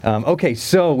Okay,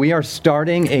 so we are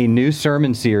starting a new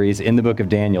sermon series in the book of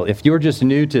Daniel. If you're just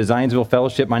new to Zionsville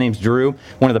Fellowship, my name's Drew,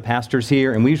 one of the pastors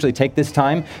here, and we usually take this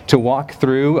time to walk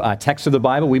through texts of the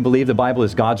Bible. We believe the Bible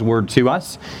is God's word to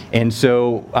us, and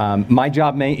so my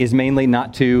job is mainly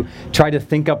not to try to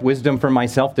think up wisdom for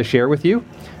myself to share with you,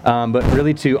 but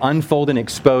really to unfold and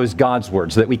expose God's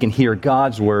word so that we can hear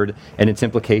God's word and its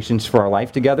implications for our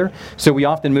life together. So we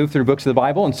often move through books of the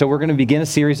Bible, and so we're going to begin a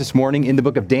series this morning in the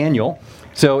book of Daniel.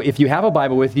 So if you have a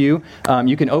Bible with you,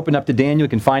 you can open up to Daniel. You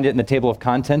can find it in the table of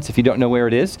contents if you don't know where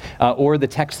it is, or the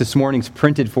text this morning's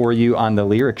printed for you on the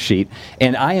lyric sheet.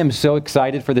 And I am so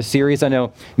excited for this series. I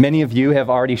know many of you have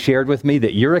already shared with me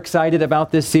that you're excited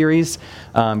about this series.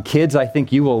 Kids, I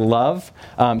think you will love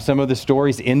some of the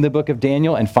stories in the book of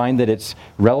Daniel and find that it's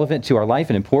relevant to our life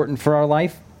and important for our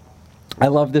life. I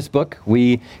love this book.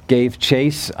 We gave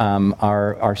Chase,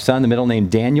 our son, the middle name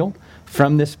Daniel,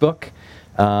 from this book.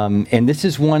 And this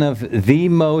is one of the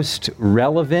most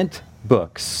relevant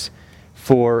books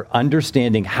for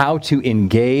understanding how to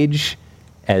engage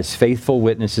as faithful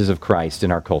witnesses of Christ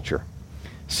in our culture.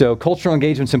 So cultural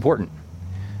engagement's important.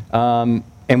 And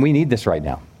we need this right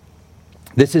now.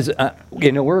 This is,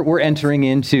 we're entering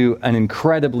into an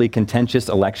incredibly contentious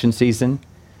election season.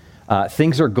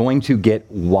 Things are going to get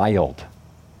wild.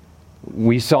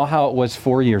 We saw how it was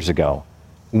 4 years ago.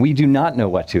 We do not know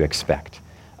what to expect.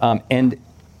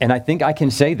 And I think I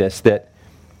can say this, that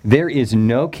there is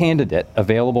no candidate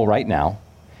available right now,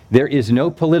 there is no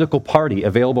political party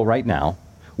available right now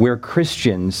where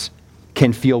Christians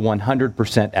can feel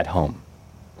 100% at home.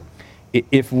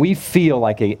 If we feel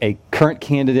like a current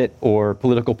candidate or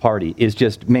political party is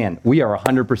just, man, we are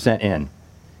 100% in,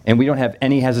 and we don't have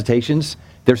any hesitations,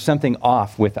 there's something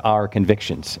off with our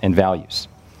convictions and values.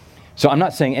 So I'm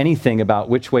not saying anything about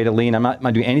which way to lean. I'm not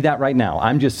doing any of that right now.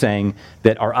 I'm just saying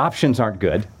that our options aren't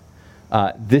good.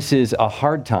 This is a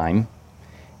hard time.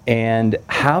 And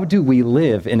how do we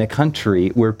live in a country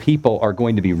where people are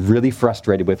going to be really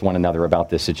frustrated with one another about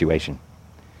this situation?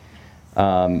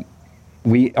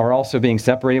 We are also being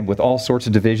separated with all sorts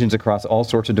of divisions across all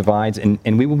sorts of divides,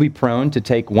 and we will be prone to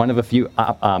take one of a few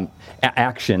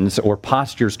actions or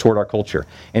postures toward our culture.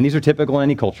 And these are typical in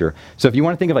any culture. So if you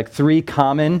want to think of like three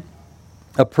common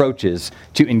approaches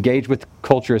to engage with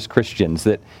culture as Christians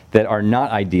that are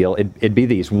not ideal, it'd be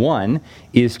these. One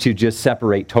is to just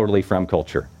separate totally from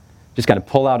culture. Just kind of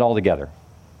pull out altogether.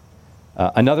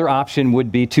 Another option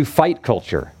would be to fight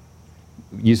culture.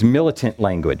 Use militant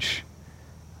language.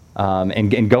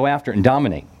 And go after and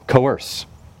dominate, coerce.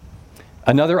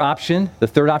 Another option, the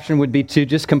third option, would be to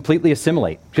just completely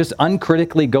assimilate, just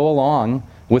uncritically go along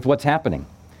with what's happening.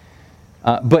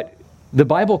 But the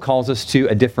Bible calls us to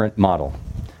a different model,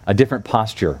 a different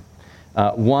posture,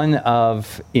 one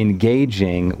of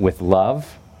engaging with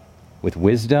love, with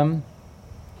wisdom,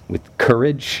 with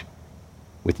courage,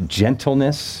 with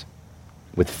gentleness,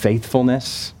 with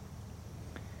faithfulness,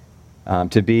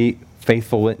 to be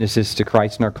faithful witnesses to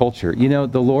Christ in our culture. You know,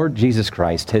 the Lord Jesus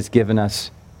Christ has given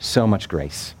us so much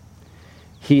grace.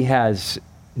 He has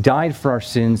died for our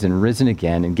sins and risen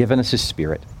again and given us His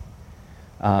Spirit.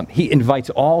 He invites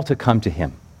all to come to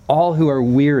Him, all who are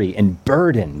weary and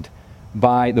burdened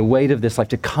by the weight of this life,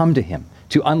 to come to Him,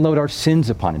 to unload our sins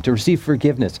upon Him, to receive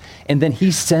forgiveness. And then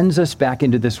He sends us back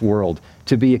into this world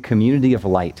to be a community of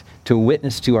light, to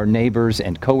witness to our neighbors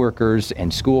and coworkers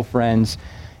and school friends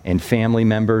and family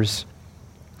members.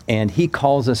 And He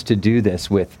calls us to do this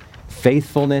with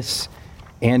faithfulness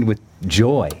and with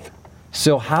joy.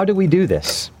 So how do we do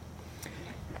this?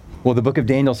 Well, the book of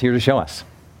Daniel is here to show us.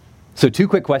 So 2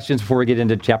 quick questions before we get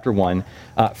into chapter 1.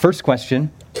 First question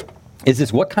is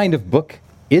this: what kind of book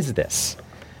is this?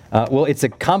 Well, it's a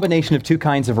combination of 2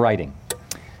 kinds of writing.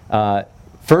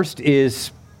 First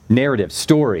is narrative,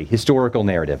 story, historical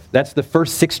narrative. That's the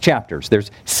first 6 chapters. There's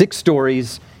 6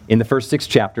 stories in the first 6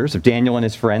 chapters of Daniel and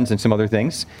his friends and some other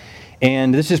things.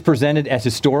 And this is presented as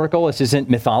historical. This isn't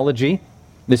mythology.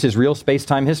 This is real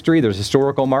space-time history. There's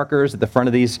historical markers at the front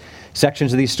of these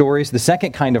sections of these stories. The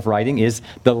second kind of writing is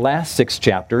the last 6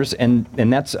 chapters, and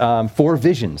that's 4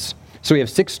 visions. So we have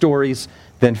 6 stories,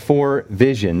 then 4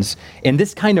 visions. And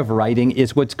this kind of writing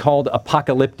is what's called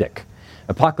apocalyptic.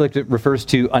 Apocalyptic refers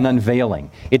to an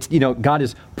unveiling. It's, God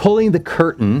is pulling the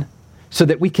curtain so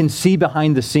that we can see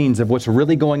behind the scenes of what's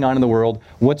really going on in the world,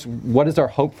 what is our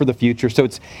hope for the future. So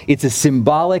it's a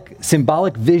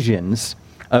symbolic visions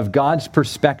of God's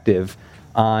perspective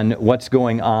on what's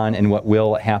going on and what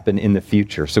will happen in the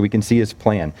future, so we can see His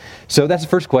plan. So that's the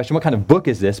first question: what kind of book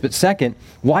is this? But second,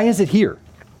 why is it here?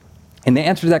 And the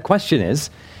answer to that question is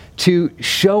to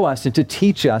show us and to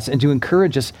teach us and to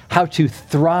encourage us how to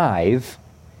thrive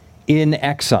in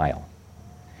exile.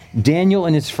 Daniel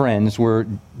and his friends were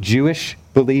Jewish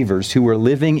believers who were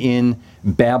living in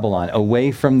Babylon,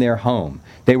 away from their home.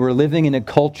 They were living in a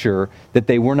culture that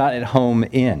they were not at home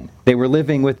in. They were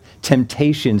living with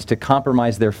temptations to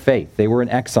compromise their faith. They were in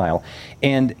exile.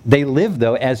 And they lived,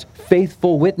 though, as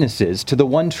faithful witnesses to the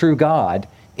one true God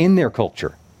in their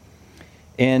culture.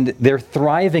 And they're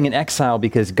thriving in exile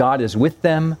because God is with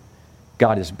them,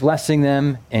 God is blessing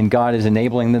them, and God is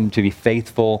enabling them to be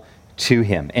faithful to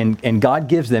him. And God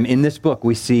gives them, in this book,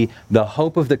 we see the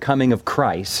hope of the coming of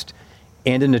Christ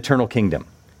and an eternal kingdom.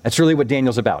 That's really what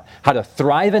Daniel's about. How to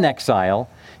thrive in exile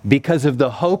because of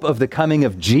the hope of the coming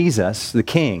of Jesus, the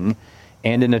King,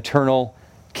 and an eternal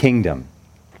kingdom.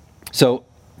 So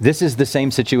this is the same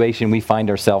situation we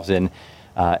find ourselves in,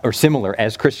 or similar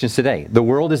as Christians today. The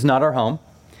world is not our home.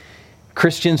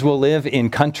 Christians will live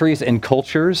in countries and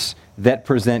cultures that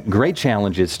present great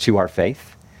challenges to our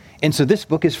faith. And so this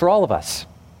book is for all of us,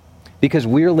 because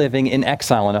we're living in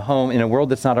exile in a home, in a world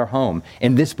that's not our home.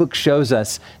 And this book shows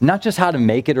us not just how to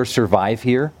make it or survive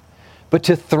here, but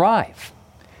to thrive.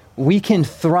 We can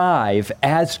thrive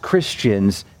as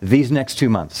Christians these next 2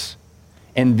 months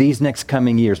and these next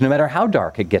coming years, no matter how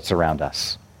dark it gets around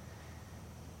us.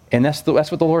 And that's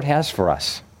what the Lord has for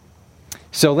us.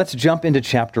 So let's jump into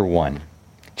chapter 1.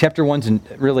 Chapter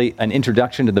 1's really an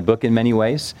introduction to the book in many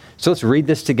ways. So let's read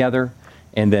this together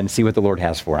and then see what the Lord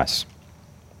has for us.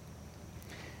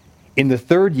 In the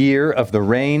 3rd year of the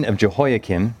reign of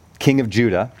Jehoiakim, king of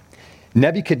Judah,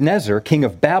 Nebuchadnezzar, king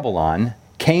of Babylon,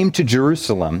 came to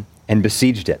Jerusalem and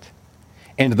besieged it.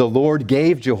 And the Lord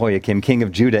gave Jehoiakim, king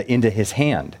of Judah, into his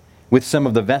hand, with some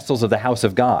of the vessels of the house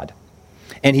of God.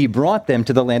 And he brought them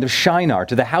to the land of Shinar,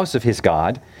 to the house of his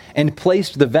God, and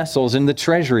placed the vessels in the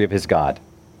treasury of his God.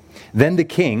 Then the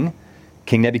King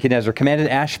Nebuchadnezzar, commanded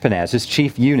Ashpenaz, his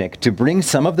chief eunuch, to bring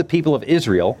some of the people of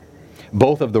Israel,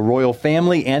 both of the royal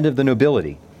family and of the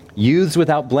nobility, youths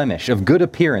without blemish, of good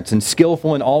appearance and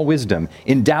skillful in all wisdom,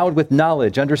 endowed with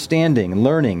knowledge, understanding,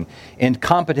 learning, and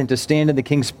competent to stand in the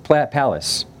king's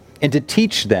palace, and to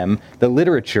teach them the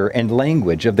literature and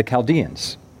language of the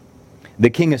Chaldeans. The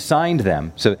king assigned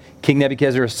them, so King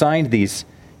Nebuchadnezzar assigned these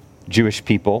Jewish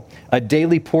people a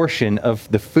daily portion of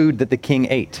the food that the king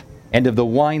ate and of the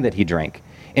wine that he drank.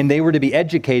 And they were to be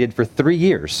educated for 3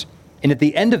 years. And at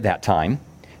the end of that time,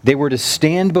 they were to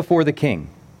stand before the king.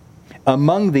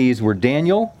 Among these were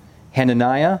Daniel,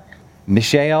 Hananiah,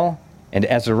 Mishael, and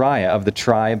Azariah of the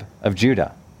tribe of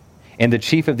Judah. And the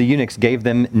chief of the eunuchs gave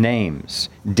them names.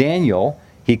 Daniel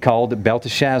he called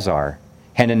Belteshazzar.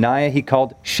 Hananiah he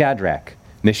called Shadrach.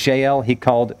 Mishael he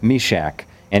called Meshach.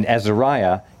 And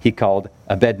Azariah he called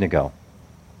Abednego.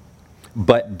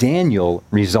 But Daniel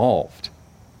resolved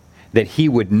that he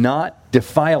would not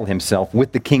defile himself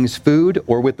with the king's food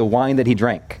or with the wine that he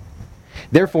drank.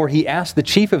 Therefore he asked the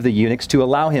chief of the eunuchs to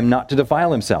allow him not to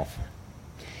defile himself.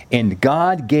 And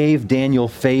God gave Daniel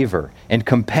favor and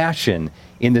compassion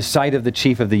in the sight of the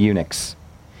chief of the eunuchs.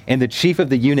 And the chief of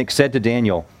the eunuchs said to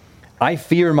Daniel, I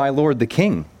fear my lord the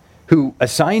king, who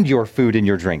assigned your food and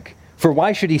your drink. For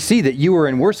why should he see that you are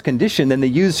in worse condition than the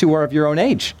youths who are of your own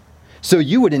age? So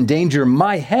you would endanger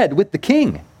my head with the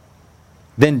king.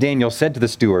 Then Daniel said to the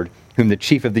steward, whom the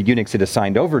chief of the eunuchs had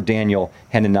assigned over Daniel,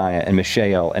 Hananiah, and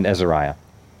Mishael, and Azariah,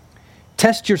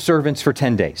 test your servants for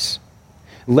 10 days.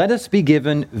 Let us be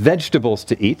given vegetables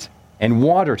to eat and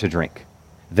water to drink.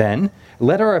 Then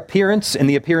let our appearance and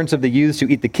the appearance of the youths who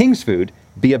eat the king's food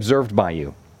be observed by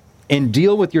you, and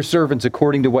deal with your servants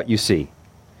according to what you see.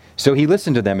 So he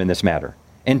listened to them in this matter,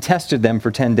 and tested them for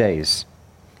 10 days.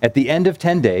 At the end of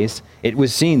 10 days, it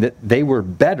was seen that they were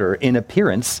better in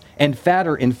appearance and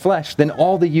fatter in flesh than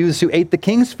all the youths who ate the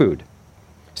king's food.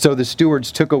 So the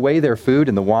stewards took away their food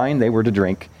and the wine they were to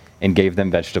drink and gave them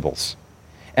vegetables.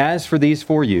 As for these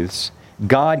 4 youths,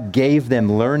 God gave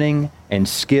them learning and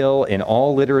skill in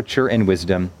all literature and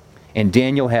wisdom, and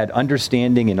Daniel had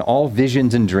understanding in all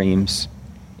visions and dreams.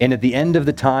 And at the end of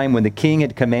the time when the king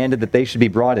had commanded that they should be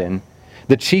brought in,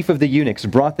 the chief of the eunuchs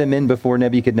brought them in before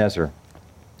Nebuchadnezzar.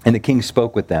 And the king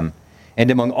spoke with them. And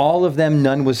among all of them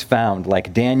none was found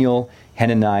like Daniel,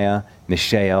 Hananiah,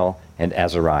 Mishael, and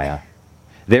Azariah.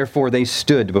 Therefore they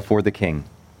stood before the king.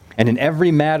 And in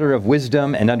every matter of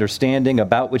wisdom and understanding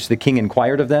about which the king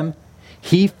inquired of them,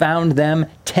 he found them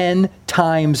 10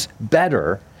 times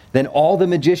better than all the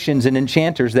magicians and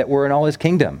enchanters that were in all his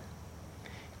kingdom.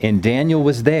 And Daniel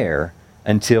was there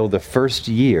until the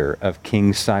 1st year of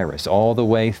King Cyrus, all the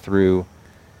way through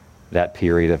that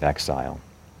period of exile.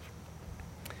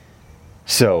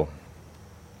 So,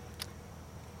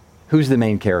 who's the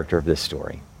main character of this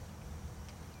story?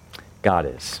 God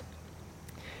is.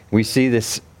 We see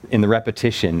this in the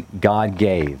repetition, God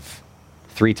gave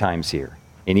 3 times here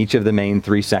in each of the main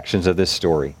 3 sections of this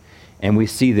story. And we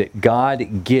see that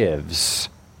God gives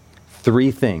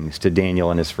 3 things to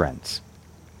Daniel and his friends.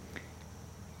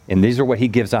 And these are what he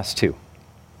gives us too.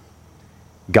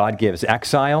 God gives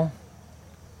exile,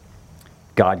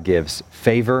 God gives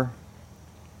favor,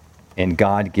 and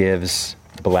God gives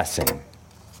blessing.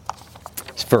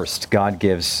 First, God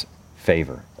gives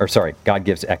God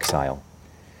gives exile.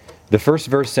 The first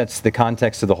verse sets the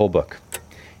context of the whole book.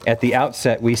 At the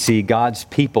outset, we see God's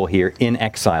people here in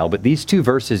exile, but these 2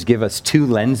 verses give us 2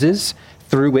 lenses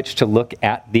through which to look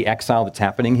at the exile that's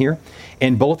happening here,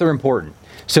 and both are important.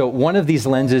 So one of these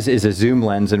lenses is a zoom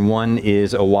lens, and one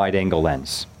is a wide-angle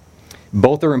lens.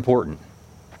 Both are important.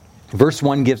 Verse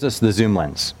 1 gives us the zoom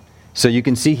lens. So you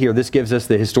can see here, this gives us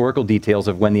the historical details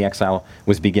of when the exile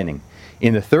was beginning.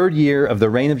 In the 3rd year of the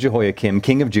reign of Jehoiakim,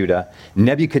 king of Judah,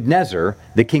 Nebuchadnezzar,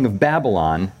 the king of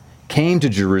Babylon, came to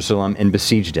Jerusalem and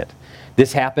besieged it.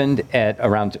 This happened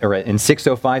in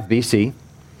 605 BC.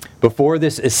 Before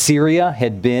this, Assyria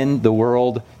had been the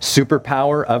world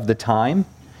superpower of the time,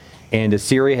 and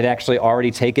Assyria had actually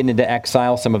already taken into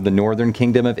exile some of the northern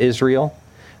kingdom of Israel.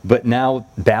 But now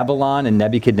Babylon and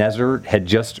Nebuchadnezzar had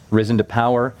just risen to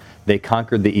power. They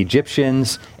conquered the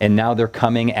Egyptians, and now they're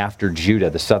coming after Judah,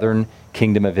 the southern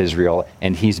kingdom of Israel,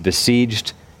 and he's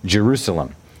besieged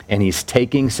Jerusalem. And he's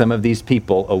taking some of these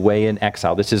people away in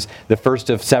exile. This is the first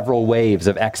of several waves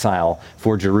of exile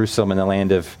for Jerusalem and the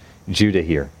land of Judah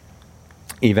here.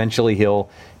 Eventually, he'll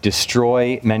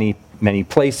destroy many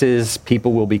places.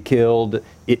 People will be killed.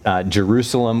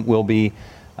 Jerusalem will be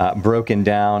broken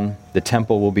down. The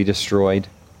temple will be destroyed.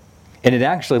 And it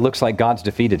actually looks like God's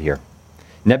defeated here.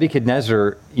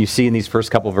 Nebuchadnezzar, you see in these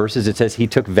first couple verses, it says he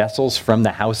took vessels from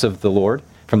the house of the Lord,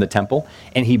 from the temple,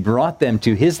 and he brought them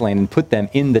to his land and put them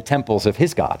in the temples of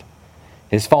his God,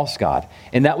 his false god.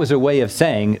 And that was a way of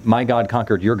saying, my God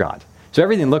conquered your God. So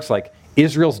everything looks like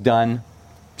Israel's done.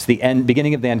 It's the end,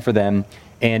 beginning of the end for them.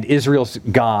 And Israel's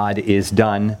God is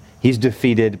done. He's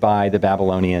defeated by the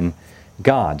Babylonian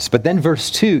gods. But then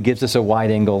verse 2 gives us a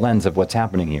wide-angle lens of what's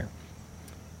happening here.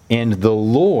 And the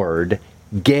Lord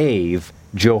gave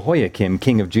Jehoiakim,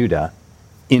 king of Judah,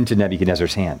 into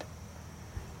Nebuchadnezzar's hand.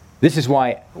 This is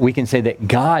why we can say that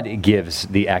God gives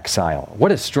the exile.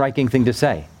 What a striking thing to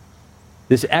say.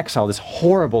 This exile, this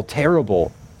horrible,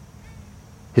 terrible,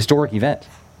 historic event.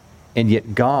 And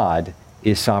yet God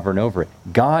is sovereign over it.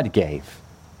 God gave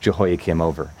Jehoiakim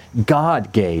over.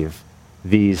 God gave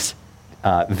these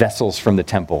vessels from the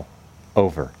temple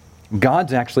over.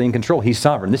 God's actually in control. He's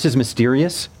sovereign. This is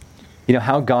mysterious. You know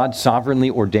how God sovereignly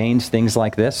ordains things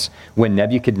like this when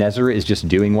Nebuchadnezzar is just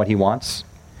doing what he wants?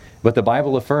 But the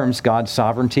Bible affirms God's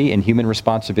sovereignty and human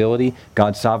responsibility,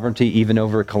 God's sovereignty even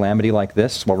over a calamity like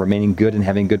this, while remaining good and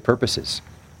having good purposes.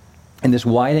 And this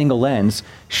wide-angle lens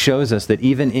shows us that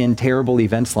even in terrible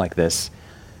events like this,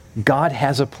 God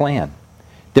has a plan.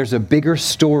 There's a bigger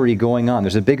story going on.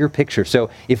 There's a bigger picture. So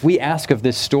if we ask of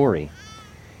this story,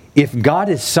 if God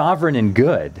is sovereign and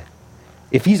good,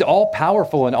 if he's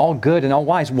all-powerful and all-good and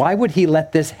all-wise, why would he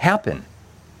let this happen?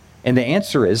 And the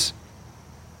answer is,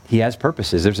 he has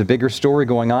purposes. There's a bigger story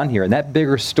going on here. And that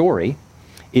bigger story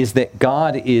is that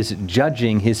God is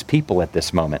judging his people at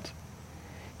this moment.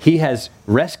 He has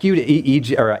rescued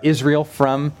Israel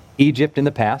from Egypt in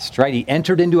the past, right? He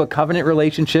entered into a covenant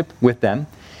relationship with them,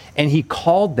 and he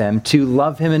called them to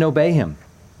love him and obey him.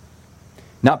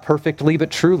 Not perfectly,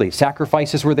 but truly.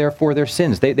 Sacrifices were there for their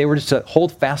sins. They were just to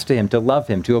hold fast to him, to love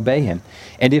him, to obey him.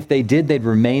 And if they did, they'd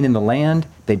remain in the land,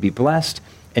 they'd be blessed.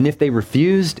 And if they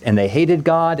refused and they hated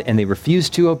God and they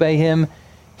refused to obey him,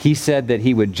 he said that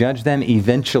he would judge them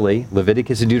eventually,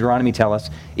 Leviticus and Deuteronomy tell us,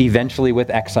 eventually with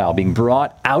exile, being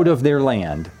brought out of their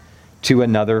land to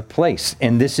another place.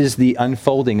 And this is the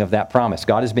unfolding of that promise.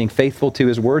 God is being faithful to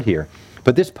his word here.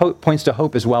 But this points to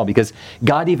hope as well, because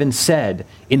God even said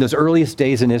in those earliest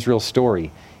days in Israel's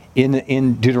story,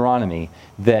 in Deuteronomy,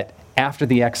 that after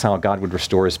the exile, God would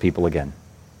restore his people again.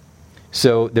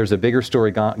 So there's a bigger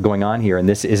story going on here, and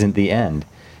this isn't the end.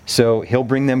 So he'll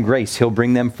bring them grace. He'll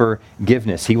bring them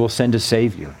forgiveness. He will send a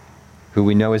Savior, who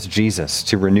we know as Jesus,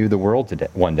 to renew the world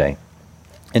one day.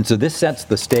 And so this sets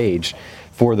the stage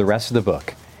for the rest of the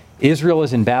book. Israel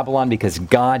is in Babylon because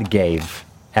God gave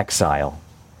exile.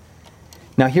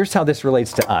 Now, here's how this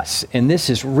relates to us. And this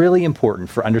is really important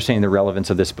for understanding the relevance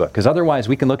of this book. Because otherwise,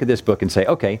 we can look at this book and say,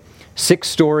 okay, 6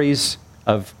 stories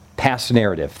of past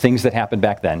narrative, things that happened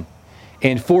back then,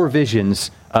 and 4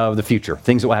 visions of the future,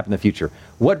 things that will happen in the future.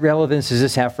 What relevance does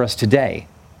this have for us today?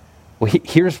 Well,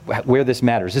 here's where this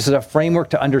matters. This is a framework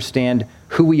to understand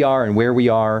who we are and where we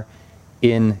are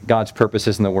in God's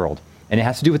purposes in the world. And it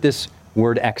has to do with this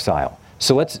word exile.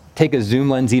 So let's take a zoom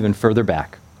lens even further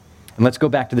back. And let's go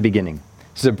back to the beginning.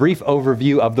 This is a brief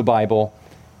overview of the Bible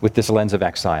with this lens of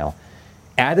exile.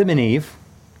 Adam and Eve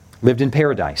lived in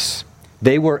paradise.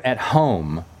 They were at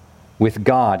home with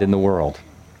God in the world.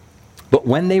 But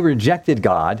when they rejected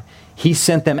God, he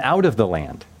sent them out of the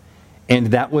land. And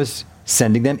that was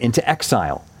sending them into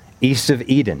exile, east of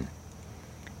Eden.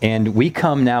 And we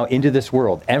come now into this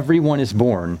world. Everyone is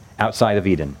born outside of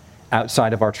Eden,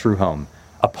 outside of our true home,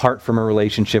 apart from a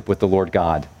relationship with the Lord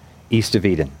God, east of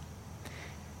Eden.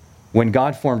 When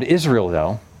God formed Israel,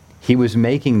 though, he was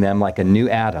making them like a new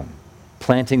Adam,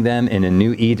 planting them in a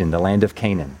new Eden, the land of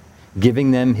Canaan,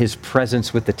 giving them his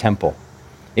presence with the temple.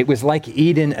 It was like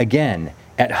Eden again,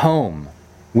 at home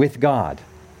with God.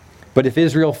 But if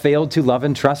Israel failed to love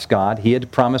and trust God, he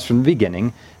had promised from the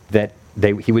beginning that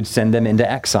he would send them into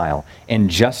exile. And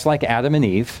just like Adam and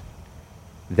Eve,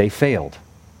 they failed.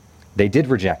 They did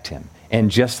reject him. And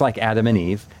just like Adam and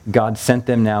Eve, God sent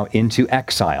them now into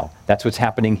exile. That's what's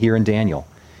happening here in Daniel.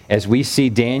 As we see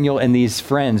Daniel and these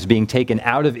friends being taken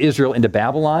out of Israel into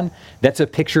Babylon, that's a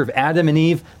picture of Adam and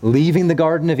Eve leaving the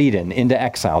Garden of Eden into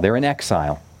exile. They're in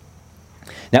exile.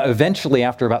 Now, eventually,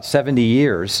 after about 70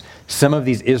 years, some of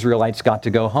these Israelites got to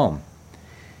go home.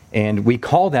 And we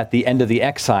call that the end of the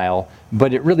exile,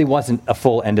 but it really wasn't a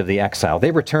full end of the exile.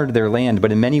 They returned to their land,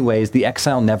 but in many ways, the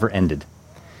exile never ended.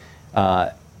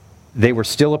 They were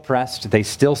still oppressed. They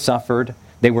still suffered.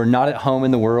 They were not at home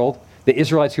in the world. The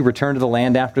Israelites who returned to the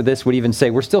land after this would even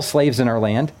say, we're still slaves in our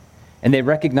land. And they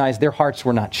recognized their hearts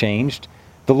were not changed.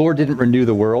 The Lord didn't renew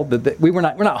the world. We're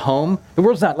not home. The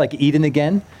world's not like Eden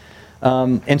again.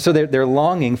 And so they're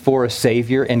longing for a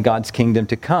Savior and God's kingdom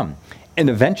to come. And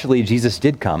eventually Jesus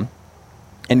did come.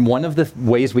 And one of the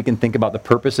ways we can think about the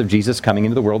purpose of Jesus coming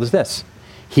into the world is this.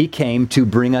 He came to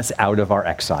bring us out of our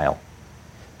exile,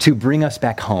 to bring us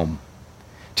back home,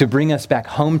 to bring us back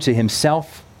home to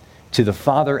himself, to the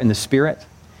Father and the Spirit,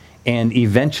 and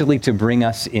eventually to bring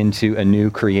us into a new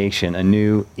creation, a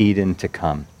new Eden to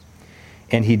come.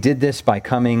 And he did this by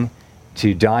coming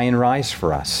to die and rise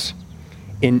for us.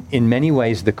 In many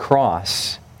ways, the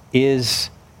cross is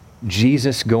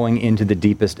Jesus going into the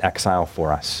deepest exile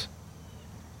for us.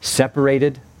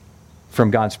 Separated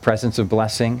from God's presence of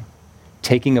blessing,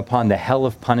 taking upon the hell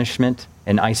of punishment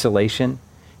and isolation.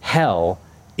 Hell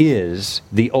is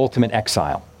the ultimate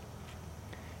exile.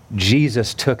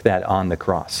 Jesus took that on the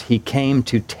cross. He came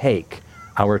to take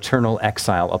our eternal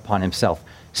exile upon himself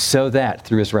so that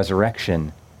through his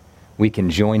resurrection, we can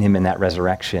join him in that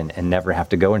resurrection and never have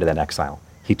to go into that exile.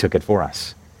 He took it for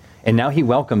us. And now he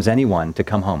welcomes anyone to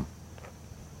come home.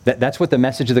 That's what the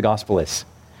message of the gospel is.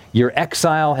 Your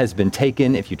exile has been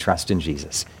taken if you trust in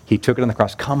Jesus. He took it on the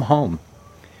cross. Come home.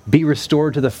 Be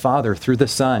restored to the Father through the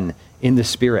Son in the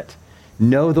Spirit.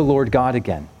 Know the Lord God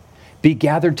again. Be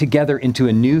gathered together into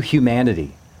a new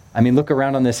humanity. I mean, look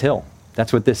around on this hill.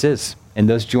 That's what this is. And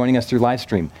those joining us through live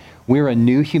stream. We're a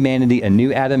new humanity, a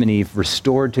new Adam and Eve,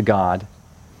 restored to God.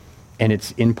 And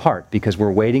it's in part because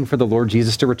we're waiting for the Lord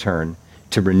Jesus to return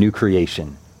to renew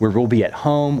creation, where we'll be at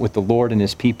home with the Lord and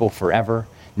his people forever,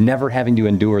 never having to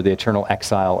endure the eternal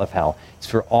exile of hell. It's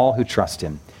for all who trust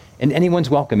him. And anyone's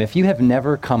welcome. If you have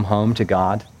never come home to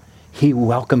God, he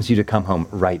welcomes you to come home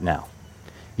right now.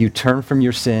 You turn from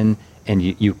your sin and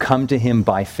you come to him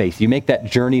by faith. You make that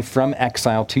journey from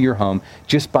exile to your home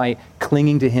just by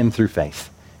clinging to him through faith.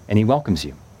 And he welcomes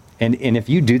you. And if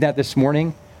you do that this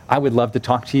morning, I would love to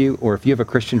talk to you. Or if you have a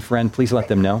Christian friend, please let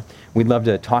them know. We'd love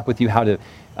to talk with you how to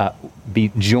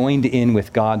be joined in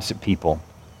with God's people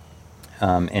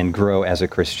and grow as a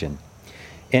Christian.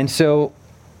 And so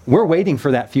we're waiting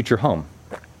for that future home.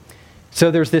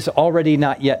 So there's this already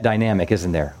not yet dynamic,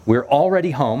 isn't there? We're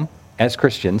already home as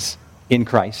Christians in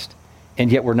Christ,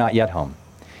 and yet we're not yet home.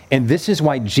 And this is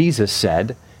why Jesus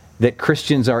said that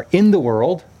Christians are in the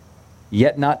world,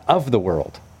 yet not of the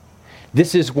world.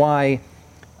 This is why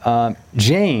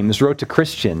James wrote to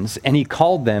Christians, and he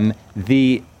called them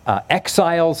the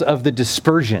exiles of the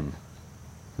dispersion,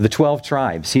 the 12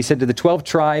 tribes. He said to the 12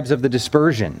 tribes of the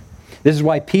dispersion. This is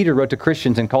why Peter wrote to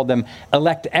Christians and called them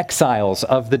elect exiles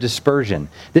of the dispersion.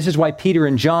 This is why Peter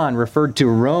and John referred to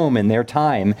Rome in their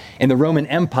time and the Roman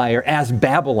Empire as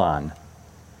Babylon.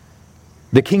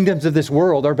 The kingdoms of this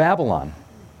world are Babylon.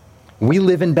 We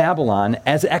live in Babylon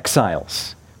as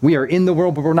exiles. We are in the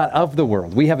world, but we're not of the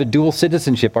world. We have a dual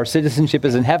citizenship. Our citizenship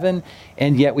is in heaven,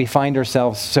 and yet we find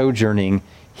ourselves sojourning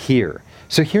here.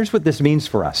 So here's what this means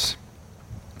for us.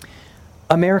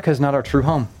 America is not our true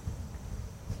home.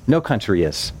 No country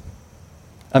is.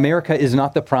 America is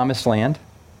not the promised land.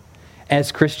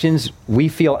 as Christians, we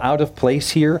feel out of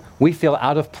place here. We feel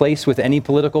out of place with any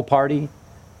political party,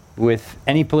 with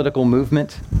any political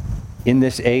movement in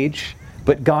this age.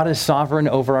 But God is sovereign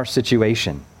over our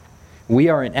situation. We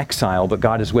are in exile, but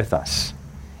God is with us.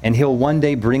 And he'll one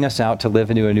day bring us out to live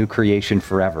into a new creation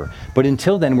forever. But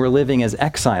until then, we're living as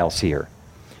exiles here.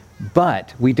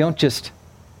 But we don't just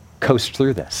coast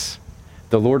through this.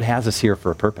 The Lord has us here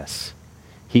for a purpose.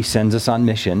 He sends us on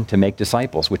mission to make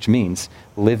disciples, which means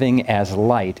living as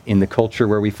light in the culture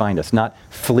where we find us, not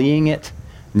fleeing it,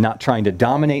 not trying to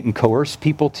dominate and coerce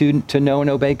people to know and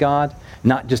obey God,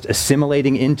 not just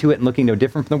assimilating into it and looking no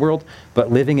different from the world,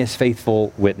 but living as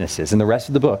faithful witnesses. And the rest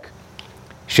of the book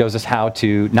shows us how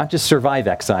to not just survive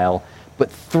exile,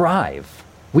 but thrive.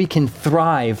 We can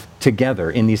thrive together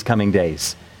in these coming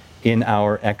days in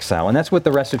our exile. And that's what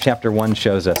the rest of chapter 1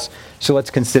 shows us. So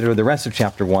let's consider the rest of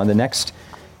chapter 1. The next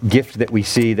gift that we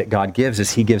see that God gives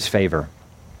is he gives favor.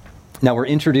 Now we're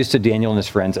introduced to Daniel and his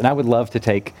friends, and I would love to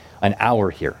take an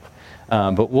hour here.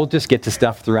 But we'll just get to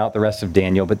stuff throughout the rest of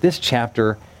Daniel. But this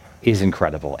chapter is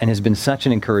incredible and has been such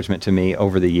an encouragement to me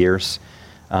over the years.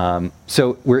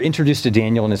 So we're introduced to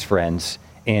Daniel and his friends,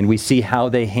 and we see how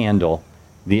they handle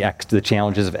the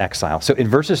challenges of exile. So in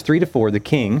verses 3-4, the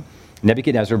king,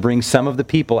 Nebuchadnezzar, brings some of the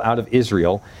people out of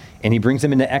Israel, and he brings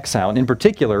them into exile. And in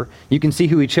particular, you can see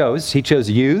who he chose. He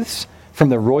chose youths from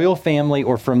the royal family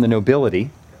or from the nobility.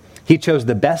 He chose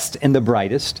the best and the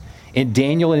brightest, and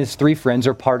Daniel and his 3 friends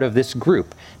are part of this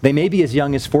group. They may be as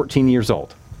young as 14 years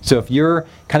old. So if you're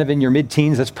kind of in your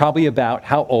mid-teens, that's probably about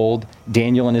how old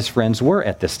Daniel and his friends were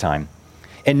at this time.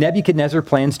 And Nebuchadnezzar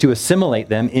plans to assimilate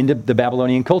them into the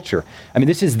Babylonian culture. I mean,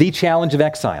 this is the challenge of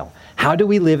exile. How do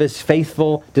we live as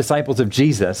faithful disciples of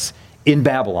Jesus in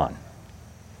Babylon?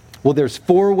 Well, there's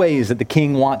 4 ways that the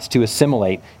king wants to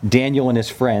assimilate Daniel and his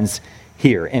friends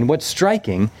here. And what's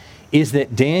striking is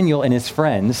that Daniel and his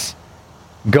friends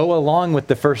go along with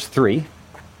the first 3,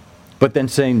 but then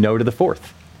say no to the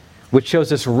 4th. Which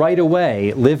shows us right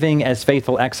away living as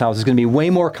faithful exiles is going to be way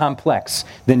more complex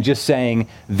than just saying,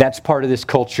 that's part of this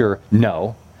culture,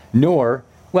 no. Nor,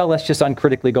 well, let's just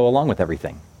uncritically go along with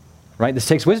everything. Right? This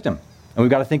takes wisdom, and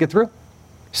we've got to think it through.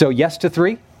 So yes to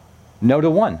 3, no to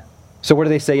 1. So what do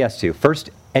they say yes to? First,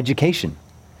 education.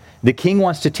 The king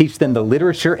wants to teach them the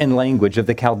literature and language of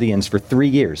the Chaldeans for 3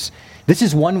 years. This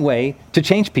is one way to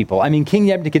change people. I mean, King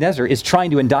Nebuchadnezzar is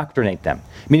trying to indoctrinate them.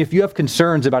 I mean, if you have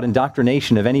concerns about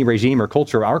indoctrination of any regime or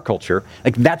culture, our culture,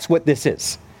 like that's what this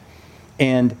is.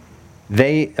 And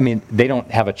they don't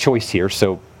have a choice here,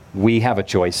 so we have a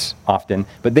choice often,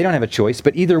 but they don't have a choice.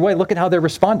 But either way, look at how they're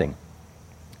responding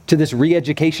to this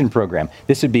re-education program.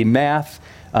 This would be math,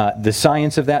 the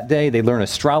science of that day. They learn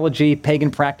astrology,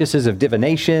 pagan practices of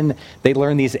divination. They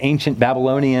learn these ancient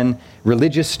Babylonian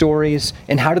religious stories.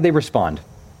 And how did they respond?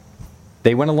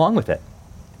 They went along with it.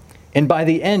 And by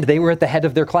the end, they were at the head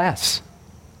of their class.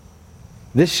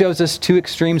 This shows us 2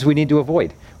 extremes we need to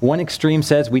avoid. One extreme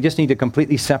says we just need to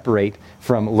completely separate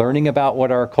from learning about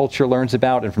what our culture learns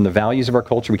about and from the values of our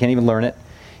culture. We can't even learn it.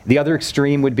 The other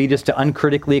extreme would be just to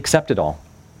uncritically accept it all.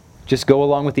 Just go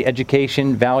along with the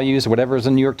education, values, whatever is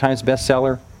in the New York Times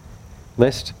bestseller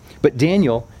list. But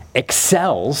Daniel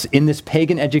excels in this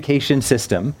pagan education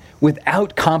system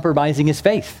without compromising his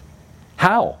faith.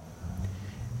 How?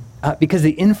 Because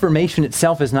the information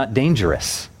itself is not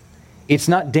dangerous. It's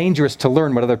not dangerous to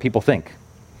learn what other people think.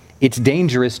 It's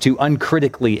dangerous to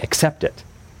uncritically accept it.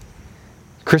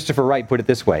 Christopher Wright put it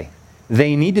this way: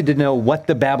 they needed to know what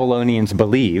the Babylonians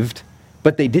believed,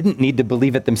 but they didn't need to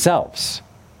believe it themselves.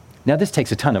 Now, this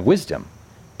takes a ton of wisdom,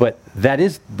 but that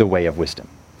is the way of wisdom.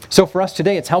 So for us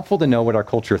today, it's helpful to know what our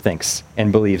culture thinks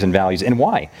and believes and values and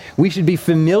why. We should be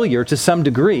familiar to some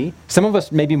degree, some of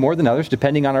us maybe more than others,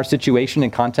 depending on our situation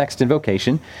and context and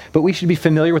vocation, but we should be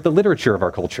familiar with the literature of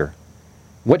our culture.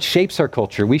 What shapes our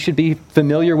culture? We should be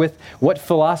familiar with what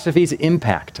philosophies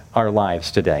impact our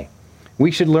lives today. We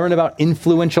should learn about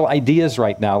influential ideas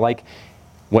right now, like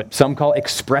what some call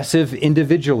expressive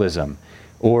individualism.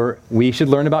 Or we should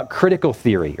learn about critical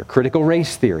theory or critical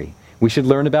race theory. We should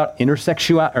learn about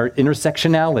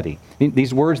intersectionality.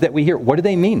 These words that we hear, what do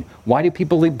they mean? Why do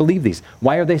people believe these?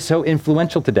 Why are they so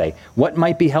influential today? What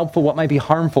might be helpful? What might be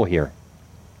harmful here?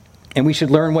 And we should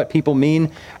learn what people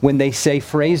mean when they say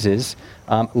phrases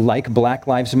like Black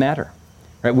Lives Matter.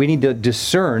 Right? We need to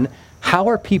discern, how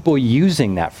are people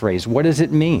using that phrase? What does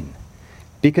it mean?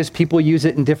 Because people use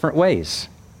it in different ways.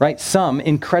 Right? Some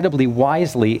incredibly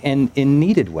wisely and in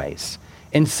needed ways,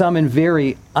 and some in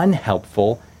very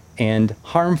unhelpful and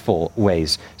harmful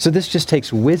ways. So this just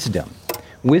takes wisdom.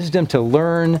 Wisdom to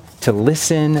learn, to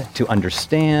listen, to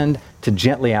understand, to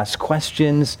gently ask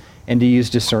questions, and to use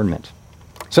discernment.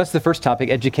 So that's the first topic,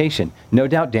 education. No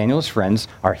doubt Daniel's friends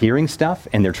are hearing stuff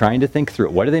and they're trying to think through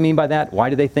it. What do they mean by that? Why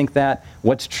do they think that?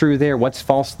 What's true there? What's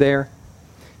false there?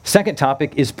 Second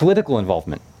topic is political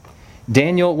involvement.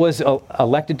 Daniel was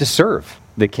elected to serve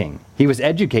the king. He was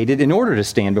educated in order to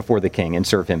stand before the king and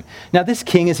serve him. Now, this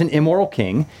king is an immoral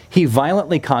king. He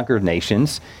violently conquered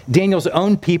nations. Daniel's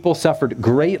own people suffered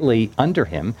greatly under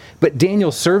him, but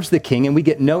Daniel serves the king, and we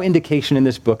get no indication in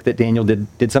this book that Daniel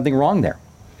did something wrong there.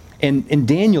 And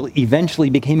Daniel eventually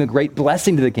became a great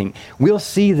blessing to the king. We'll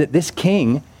see that this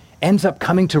king ends up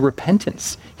coming to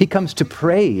repentance. He comes to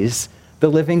praise the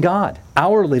living God,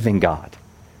 our living God.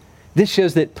 This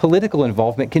shows that political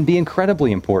involvement can be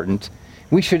incredibly important.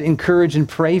 We should encourage and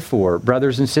pray for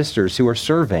brothers and sisters who are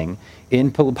serving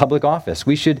in public office.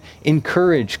 We should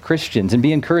encourage Christians and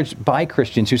be encouraged by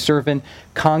Christians who serve in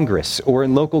Congress or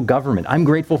in local government. I'm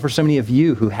grateful for so many of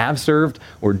you who have served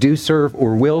or do serve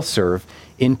or will serve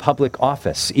in public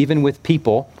office, even with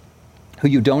people who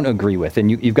you don't agree with.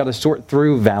 And you've got to sort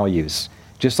through values,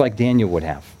 just like Daniel would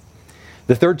have.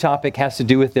 The third topic has to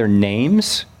do with their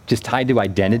names, just tied to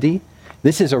identity.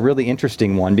 This is a really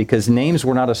interesting one because names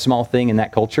were not a small thing in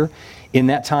that culture. In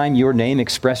that time, your name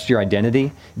expressed your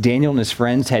identity. Daniel and his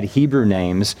friends had Hebrew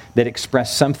names that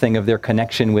expressed something of their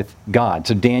connection with God.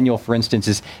 So Daniel, for instance,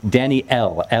 is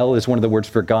Daniel. El is one of the words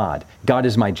for God. God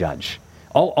is my judge.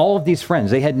 All of these friends,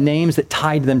 they had names that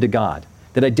tied them to God,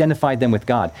 that identified them with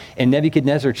God. And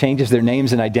Nebuchadnezzar changes their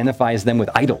names and identifies them with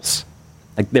idols.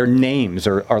 Like their names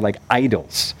are like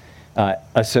idols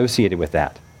associated with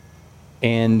that.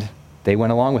 And they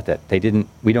went along with it.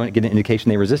 We don't get an indication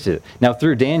they resisted it. Now,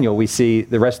 through Daniel, we see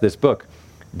the rest of this book.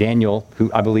 Daniel,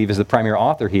 who I believe is the primary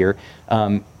author here,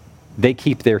 they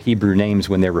keep their Hebrew names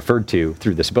when they're referred to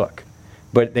through this book.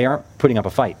 But they aren't putting up a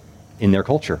fight in their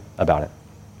culture about it.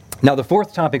 Now, the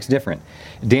fourth topic's different.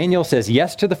 Daniel says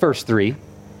yes to the first three,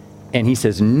 and he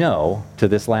says no to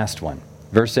this last one.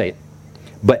 Verse 8,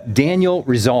 but Daniel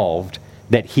resolved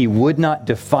that he would not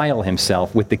defile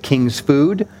himself with the king's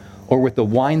food or with the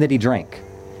wine that he drank.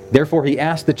 Therefore, he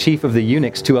asked the chief of the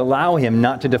eunuchs to allow him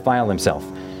not to defile himself.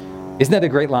 Isn't that a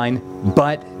great line?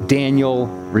 But Daniel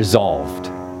resolved.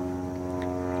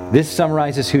 This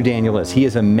summarizes who Daniel is. He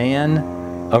is a man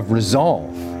of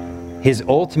resolve. His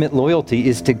ultimate loyalty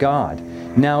is to God.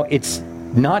 Now, it's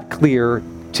not clear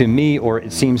to me, or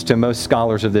it seems to most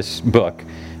scholars of this book,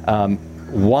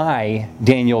 why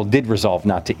Daniel did resolve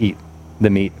not to eat the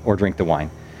meat or drink the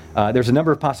wine. There's a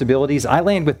number of possibilities. I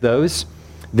land with those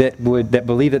that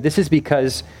believe that this is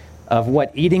because of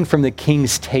what eating from the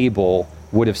king's table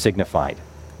would have signified.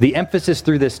 The emphasis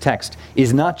through this text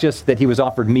is not just that he was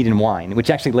offered meat and wine, which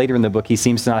actually later in the book he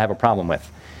seems to not have a problem with,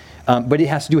 but it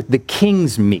has to do with the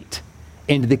king's meat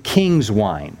and the king's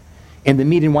wine and the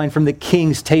meat and wine from the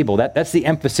king's table. That's the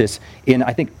emphasis in,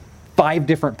 I think, 5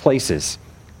 different places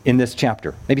in this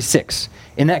chapter, maybe 6.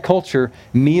 In that culture,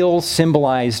 meals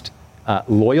symbolized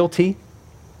loyalty,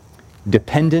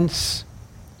 dependence,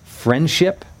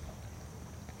 friendship.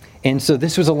 And so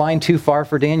this was a line too far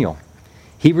for Daniel.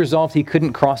 He resolved he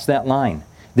couldn't cross that line.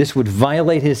 This would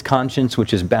violate his conscience,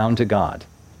 which is bound to God.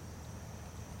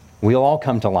 We'll all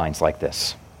come to lines like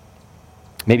this.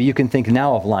 Maybe you can think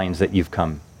now of lines that you've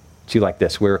come to like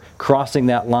this, where crossing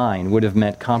that line would have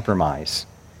meant compromise.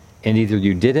 And either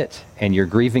you did it and you're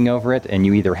grieving over it and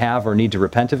you either have or need to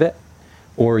repent of it,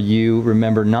 or you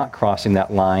remember not crossing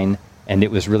that line and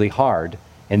it was really hard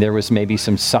and there was maybe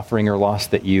some suffering or loss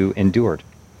that you endured.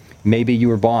 Maybe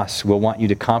your boss will want you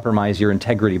to compromise your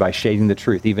integrity by shading the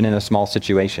truth, even in a small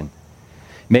situation.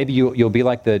 Maybe you'll be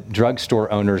like the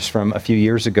drugstore owners from a few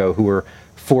years ago who were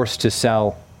forced to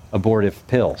sell abortive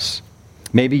pills.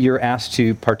 Maybe you're asked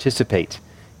to participate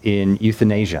in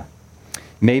euthanasia.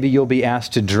 Maybe you'll be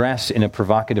asked to dress in a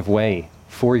provocative way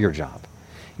for your job.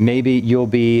 Maybe you'll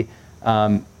be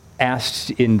asked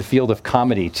in the field of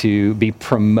comedy to be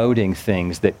promoting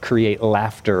things that create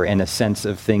laughter and a sense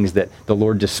of things that the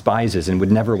Lord despises and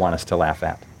would never want us to laugh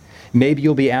at. Maybe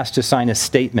you'll be asked to sign a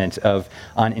statement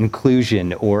on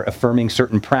inclusion or affirming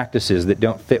certain practices that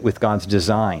don't fit with God's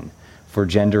design for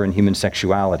gender and human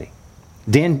sexuality.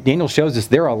 Daniel shows us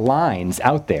there are lines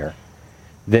out there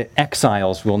that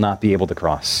exiles will not be able to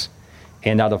cross.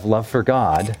 And out of love for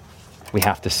God, we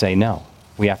have to say no.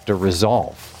 We have to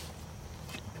resolve.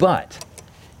 But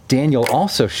Daniel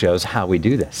also shows how we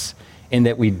do this, in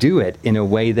that we do it in a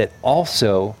way that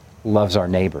also loves our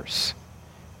neighbors.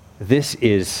 This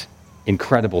is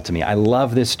incredible to me. I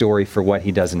love this story for what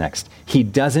he does next. He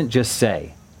doesn't just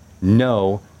say,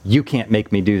 no, you can't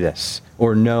make me do this,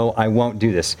 or no, I won't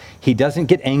do this. He doesn't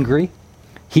get angry.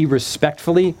 He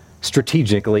respectfully,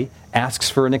 strategically asks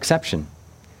for an exception.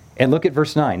 And look at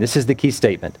verse 9. This is the key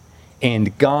statement.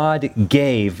 And God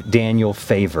gave Daniel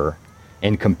favor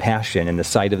and compassion in the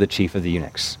sight of the chief of the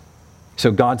eunuchs.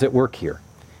 So God's at work here.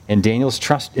 And Daniel's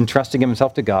entrusting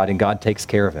himself to God, and God takes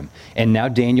care of him. And now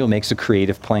Daniel makes a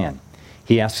creative plan.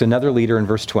 He asks another leader in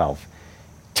verse 12,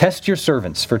 test your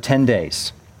servants for 10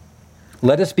 days.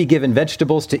 Let us be given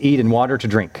vegetables to eat and water to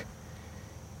drink.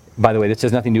 By the way, this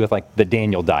has nothing to do with like the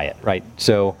Daniel diet, right?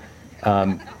 So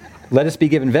let us be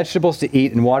given vegetables to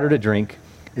eat and water to drink.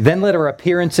 Then let our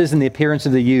appearances and the appearance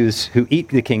of the youths who eat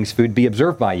the king's food be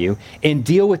observed by you, and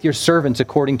deal with your servants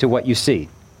according to what you see.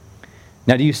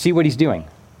 Now, do you see what he's doing?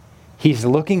 He's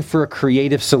looking for a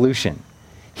creative solution.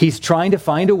 He's trying to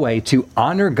find a way to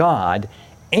honor God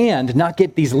and not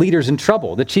get these leaders in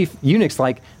trouble. The chief eunuch's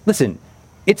like, listen,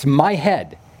 it's my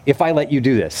head if I let you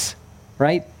do this,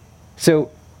 right?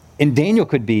 So, and Daniel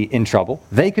could be in trouble.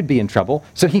 They could be in trouble.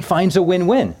 So he finds a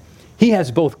win-win. He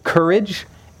has both courage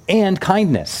and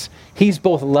kindness. He's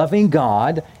both loving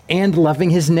God and loving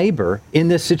his neighbor in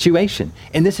this situation.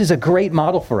 And this is a great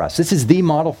model for us. This is the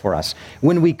model for us.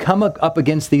 When we come up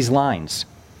against these lines,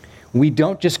 we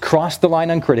don't just cross the line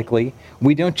uncritically.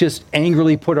 We don't just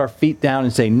angrily put our feet down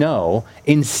and say no.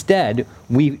 Instead,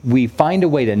 we find a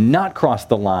way to not cross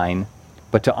the line,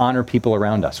 but to honor people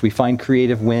around us. We find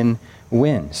creative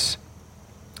wins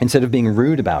instead of being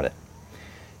rude about it.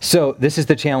 So this is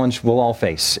the challenge we'll all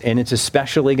face, and it's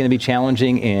especially going to be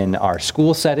challenging in our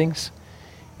school settings,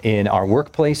 in our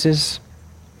workplaces.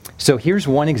 So here's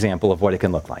one example of what it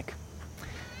can look like.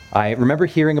 I remember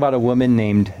hearing about a woman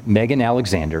named Megan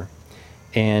Alexander,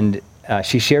 and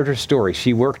she shared her story.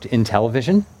 She worked in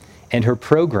television, and her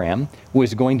program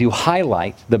was going to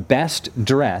highlight the best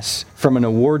dress from an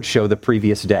award show the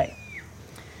previous day.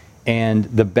 And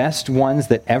the best ones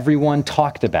that everyone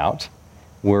talked about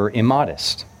were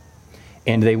immodest.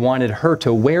 And they wanted her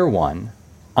to wear one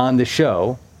on the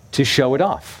show to show it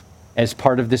off as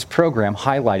part of this program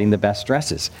highlighting the best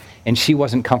dresses. And she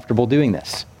wasn't comfortable doing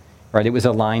this, right? It was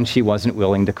a line she wasn't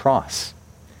willing to cross.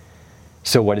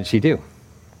 So what did she do?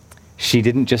 She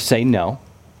didn't just say no.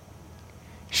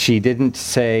 She didn't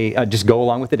say, just go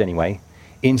along with it anyway.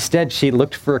 Instead, she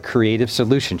looked for a creative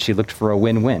solution. She looked for a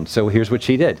win-win. So here's what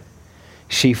she did.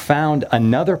 She found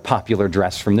another popular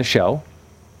dress from the show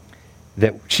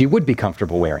that she would be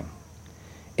comfortable wearing.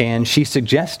 And she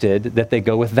suggested that they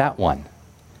go with that one.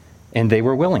 And they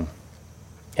were willing.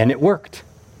 And it worked.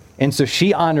 And so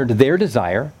she honored their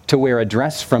desire to wear a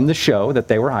dress from the show that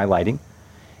they were highlighting,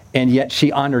 and yet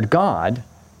she honored God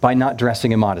by not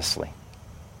dressing immodestly.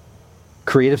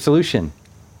 Creative solution.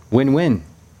 Win-win.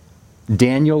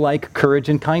 Daniel-like courage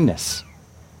and kindness.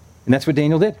 And that's what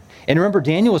Daniel did. And remember,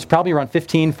 Daniel was probably around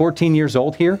 15, 14 years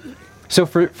old here. So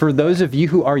for those of you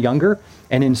who are younger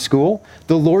and in school,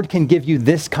 the Lord can give you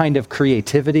this kind of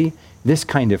creativity, this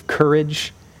kind of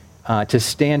courage to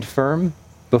stand firm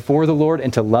before the Lord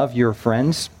and to love your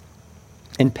friends.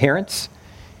 And parents,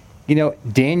 you know,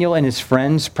 Daniel and his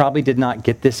friends probably did not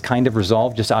get this kind of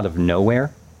resolve just out of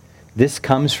nowhere. This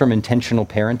comes from intentional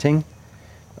parenting.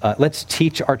 Let's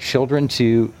teach our children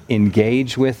to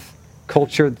engage with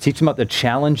culture, teach them about the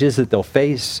challenges that they'll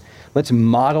face. Let's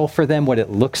model for them what it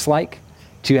looks like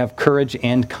to have courage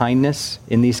and kindness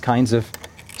in these kinds of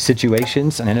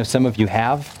situations. And I know some of you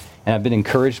have, and I've been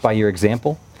encouraged by your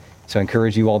example, so I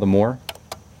encourage you all the more.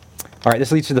 All right,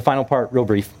 this leads to the final part, real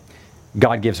brief.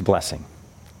 God gives blessing.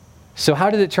 So how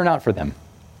did it turn out for them?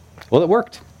 Well, it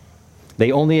worked.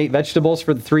 They only ate vegetables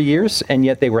for the 3 years, and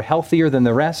yet they were healthier than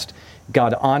the rest.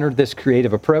 God honored this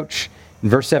creative approach.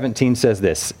 Verse 17 says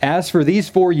this, as for these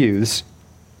 4 youths,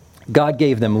 God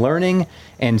gave them learning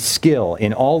and skill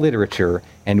in all literature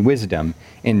and wisdom,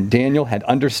 and Daniel had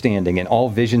understanding in all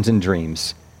visions and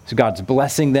dreams. So God's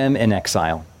blessing them in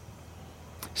exile.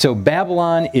 So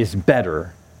Babylon is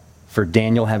better for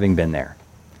Daniel having been there.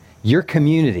 Your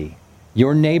community,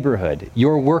 your neighborhood,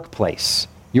 your workplace,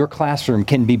 your classroom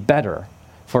can be better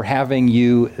for having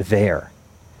you there.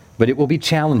 But it will be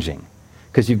challenging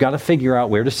because you've got to figure out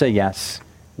where to say yes,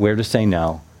 where to say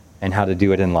no, and how to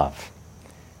do it in love.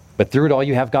 But through it all,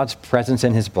 you have God's presence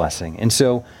and his blessing. And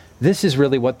so this is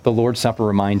really what the Lord's Supper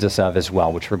reminds us of as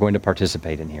well, which we're going to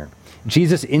participate in here.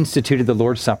 Jesus instituted the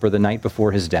Lord's Supper the night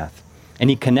before his death, and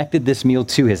he connected this meal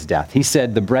to his death. He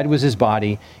said the bread was his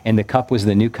body and the cup was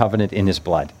the new covenant in his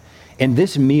blood. And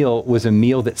this meal was a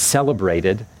meal that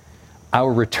celebrated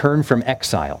our return from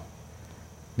exile.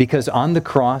 Because on the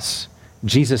cross,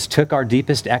 Jesus took our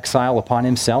deepest exile upon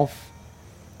himself,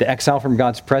 the exile from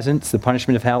God's presence, the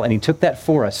punishment of hell, and he took that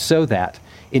for us so that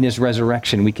in his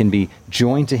resurrection we can be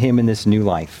joined to him in this new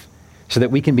life, so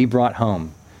that we can be brought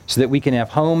home, so that we can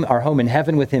have our home in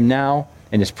heaven with him now,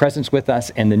 and his presence with us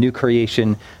and the new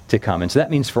creation to come. And so that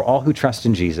means for all who trust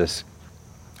in Jesus,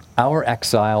 our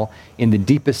exile in the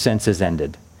deepest sense has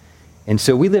ended. And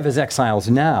so we live as exiles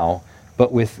now,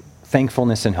 but with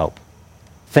thankfulness and hope.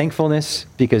 Thankfulness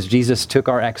because Jesus took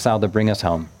our exile to bring us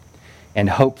home, and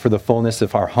hope for the fullness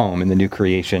of our home in the new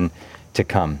creation to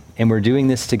come. And we're doing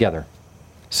this together.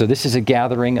 So this is a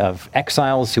gathering of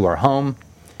exiles who are home.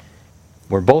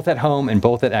 We're both at home and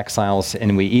both at exiles,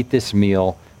 and we eat this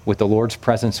meal with the Lord's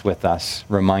presence with us,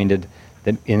 reminded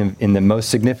that in the most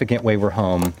significant way we're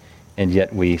home, and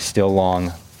yet we still long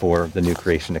for the new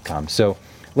creation to come. So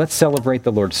let's celebrate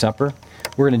the Lord's Supper.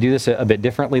 We're going to do this a bit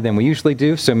differently than we usually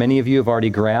do. So many of you have already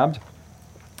grabbed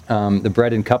the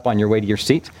bread and cup on your way to your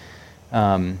seat.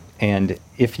 And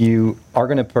if you are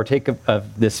going to partake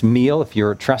of this meal, if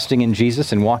you're trusting in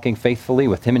Jesus and walking faithfully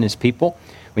with him and his people,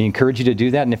 we encourage you to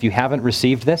do that. And if you haven't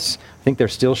received this, I think there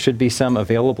still should be some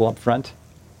available up front.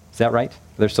 Is that right?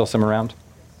 There's still some around?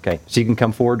 Okay, so you can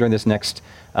come forward during this next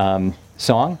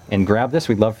song and grab this.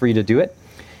 We'd love for you to do it.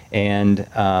 And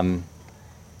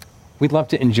we'd love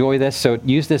to enjoy this. So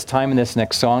use this time in this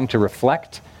next song to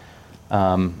reflect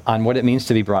on what it means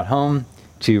to be brought home,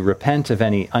 to repent of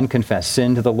any unconfessed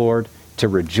sin to the Lord, to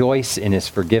rejoice in his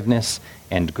forgiveness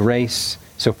and grace.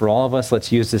 So for all of us,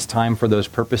 let's use this time for those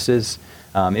purposes.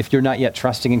 If you're not yet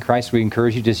trusting in Christ, we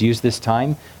encourage you to just use this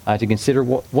time to consider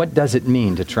what does it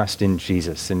mean to trust in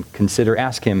Jesus, and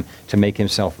ask him to make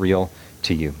himself real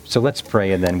to you. So let's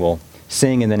pray, and then we'll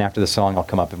sing, and then after the song, I'll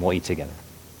come up and we'll eat together.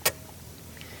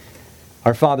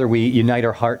 Our Father, we unite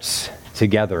our hearts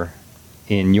together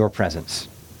in your presence.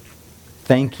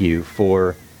 Thank you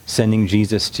for sending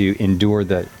Jesus to endure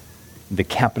the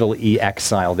capital E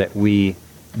exile that we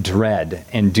dread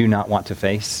and do not want to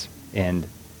face. And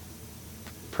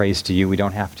praise to you, we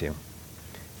don't have to.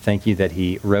 Thank you that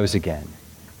he rose again.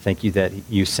 Thank you that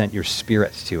you sent your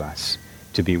Spirit to us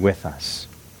to be with us.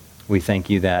 We thank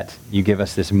you that you give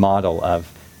us this model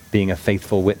of being a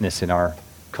faithful witness in our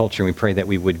culture, and we pray that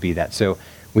we would be that. So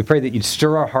we pray that you'd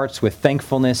stir our hearts with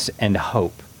thankfulness and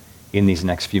hope in these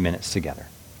next few minutes together.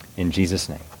 In Jesus'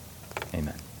 name,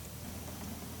 amen.